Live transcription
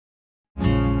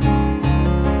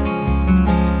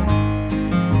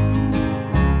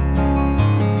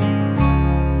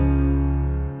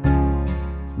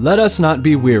Let us not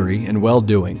be weary in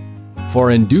well-doing,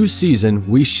 for in due season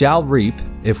we shall reap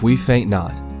if we faint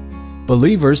not.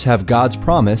 Believers have God's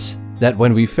promise that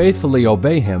when we faithfully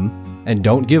obey Him and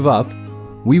don't give up,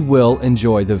 we will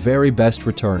enjoy the very best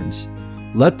returns.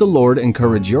 Let the Lord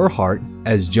encourage your heart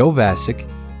as Joe Vasick,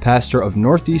 pastor of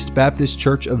Northeast Baptist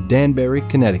Church of Danbury,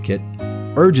 Connecticut,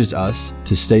 urges us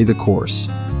to stay the course.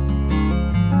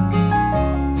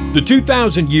 The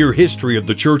 2,000-year history of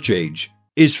the church age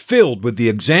is filled with the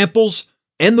examples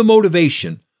and the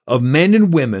motivation of men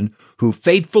and women who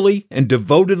faithfully and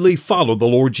devotedly follow the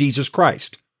Lord Jesus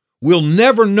Christ. We'll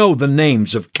never know the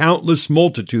names of countless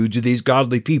multitudes of these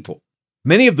godly people.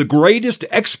 Many of the greatest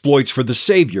exploits for the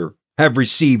Savior have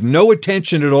received no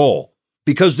attention at all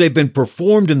because they've been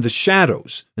performed in the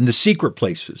shadows and the secret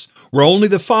places where only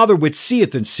the Father which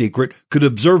seeth in secret could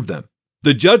observe them.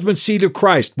 The judgment seat of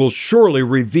Christ will surely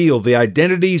reveal the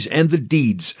identities and the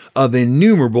deeds of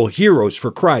innumerable heroes for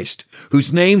Christ,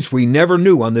 whose names we never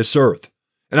knew on this earth.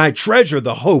 And I treasure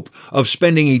the hope of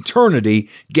spending eternity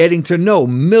getting to know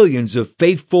millions of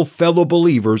faithful fellow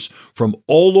believers from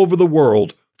all over the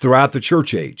world throughout the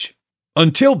church age.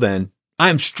 Until then, I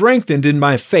am strengthened in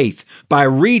my faith by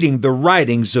reading the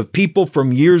writings of people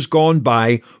from years gone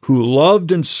by who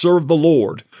loved and served the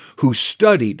Lord, who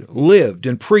studied, lived,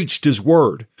 and preached His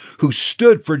Word, who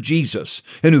stood for Jesus,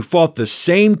 and who fought the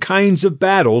same kinds of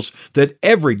battles that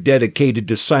every dedicated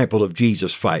disciple of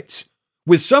Jesus fights.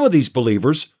 With some of these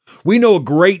believers, we know a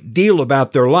great deal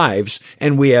about their lives,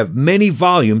 and we have many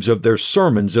volumes of their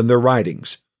sermons and their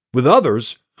writings. With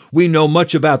others, we know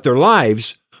much about their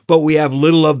lives, but we have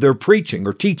little of their preaching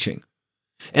or teaching.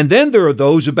 And then there are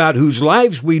those about whose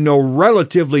lives we know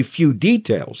relatively few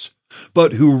details,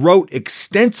 but who wrote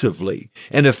extensively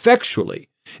and effectually,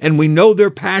 and we know their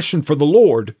passion for the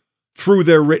Lord through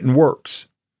their written works.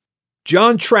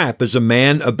 John Trapp is a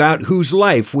man about whose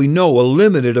life we know a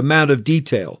limited amount of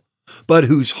detail, but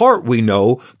whose heart we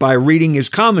know by reading his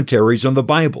commentaries on the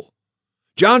Bible.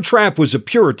 John Trapp was a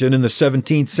Puritan in the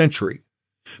 17th century.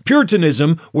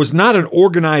 Puritanism was not an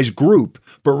organized group,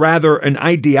 but rather an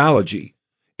ideology.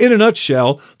 In a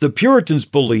nutshell, the Puritans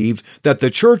believed that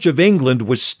the Church of England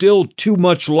was still too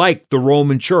much like the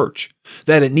Roman Church,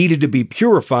 that it needed to be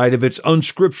purified of its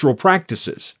unscriptural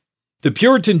practices. The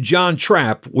Puritan John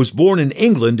Trapp was born in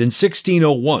England in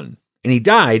 1601, and he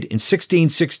died in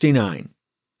 1669.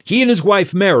 He and his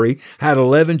wife Mary had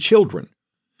 11 children.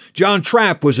 John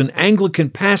Trapp was an Anglican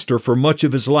pastor for much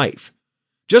of his life.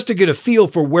 Just to get a feel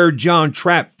for where John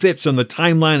Trapp fits on the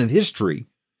timeline of history,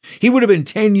 he would have been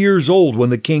 10 years old when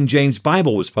the King James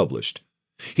Bible was published.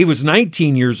 He was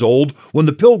 19 years old when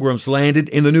the Pilgrims landed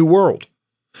in the New World.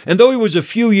 And though he was a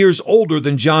few years older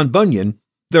than John Bunyan,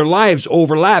 their lives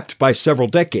overlapped by several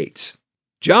decades.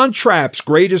 John Trapp's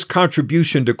greatest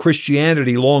contribution to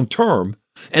Christianity long term,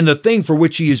 and the thing for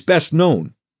which he is best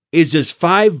known, is his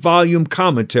 5-volume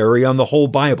commentary on the whole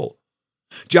Bible.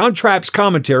 John Trapp's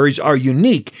commentaries are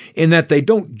unique in that they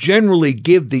don't generally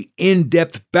give the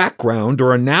in-depth background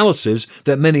or analysis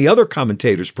that many other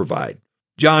commentators provide.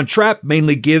 John Trapp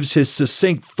mainly gives his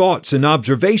succinct thoughts and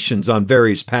observations on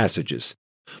various passages.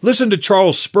 Listen to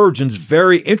Charles Spurgeon's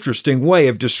very interesting way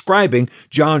of describing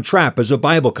John Trapp as a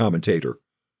Bible commentator.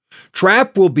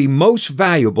 Trapp will be most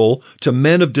valuable to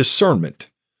men of discernment,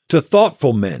 to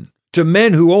thoughtful men, to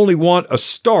men who only want a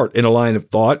start in a line of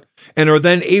thought and are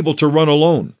then able to run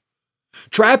alone.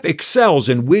 Trapp excels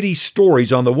in witty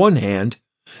stories on the one hand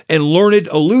and learned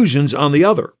allusions on the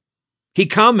other. He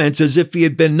comments as if he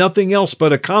had been nothing else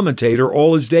but a commentator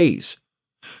all his days.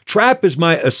 Trapp is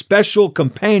my especial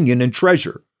companion and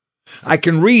treasure. I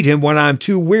can read him when I'm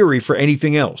too weary for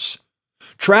anything else.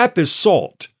 Trapp is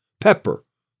salt, pepper,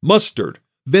 mustard,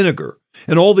 vinegar,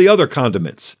 and all the other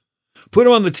condiments. Put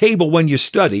him on the table when you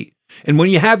study, and when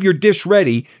you have your dish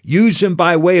ready, use him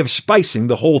by way of spicing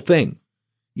the whole thing.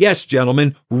 Yes,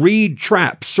 gentlemen, read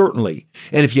Trapp, certainly,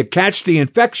 and if you catch the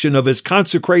infection of his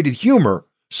consecrated humor,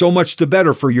 so much the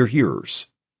better for your hearers.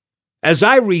 As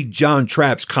I read John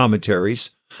Trapp's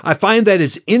commentaries, I find that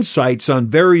his insights on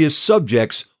various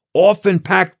subjects often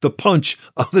pack the punch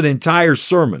of an entire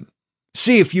sermon.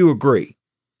 See if you agree.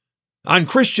 On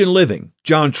Christian living,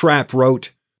 John Trapp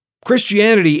wrote,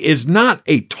 "Christianity is not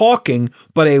a talking,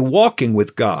 but a walking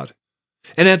with God.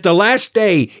 And at the last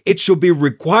day, it shall be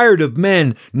required of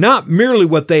men not merely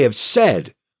what they have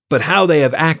said, but how they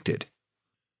have acted."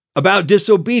 About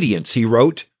disobedience, he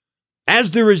wrote,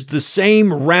 "As there is the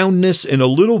same roundness in a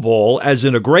little ball as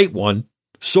in a great one,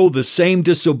 so the same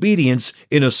disobedience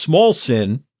in a small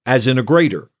sin as in a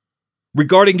greater."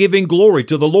 Regarding giving glory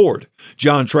to the Lord,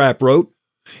 John Trapp wrote,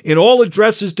 "In all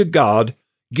addresses to God,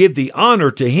 give the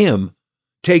honor to Him,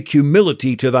 take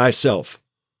humility to thyself.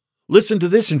 Listen to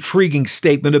this intriguing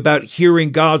statement about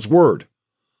hearing God's word.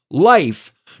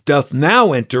 Life doth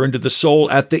now enter into the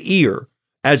soul at the ear,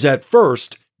 as at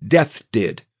first death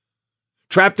did.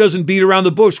 Trapp doesn't beat around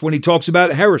the bush when he talks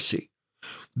about heresy.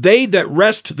 They that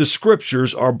wrest the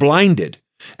scriptures are blinded,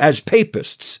 as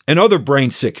papists and other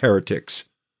brain-sick heretics.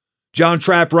 John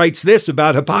Trapp writes this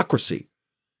about hypocrisy.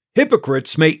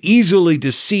 Hypocrites may easily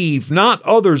deceive not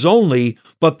others only,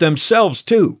 but themselves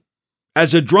too.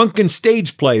 As a drunken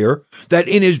stage player that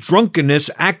in his drunkenness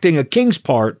acting a king's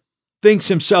part, thinks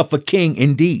himself a king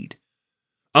indeed.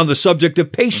 On the subject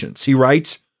of patience, he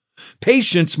writes,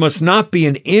 patience must not be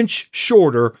an inch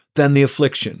shorter than the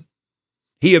affliction.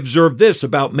 He observed this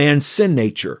about man's sin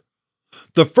nature.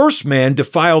 The first man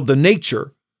defiled the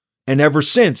nature, and ever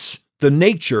since the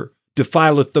nature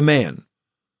defileth the man.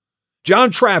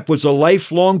 John Trapp was a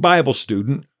lifelong Bible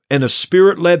student and a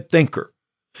spirit-led thinker,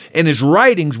 and his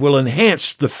writings will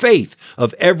enhance the faith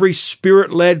of every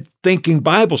spirit-led thinking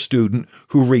Bible student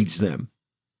who reads them.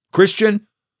 Christian,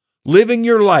 living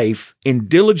your life in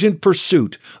diligent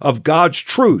pursuit of God's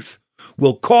truth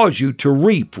will cause you to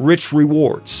reap rich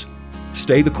rewards.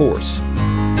 Stay the course.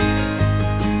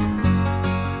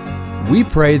 We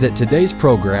pray that today's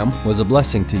program was a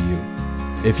blessing to you.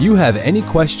 If you have any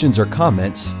questions or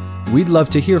comments, we'd love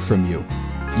to hear from you.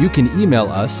 You can email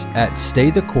us at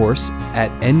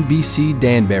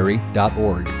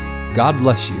staythecourse@nbcdanbury.org. God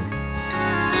bless you.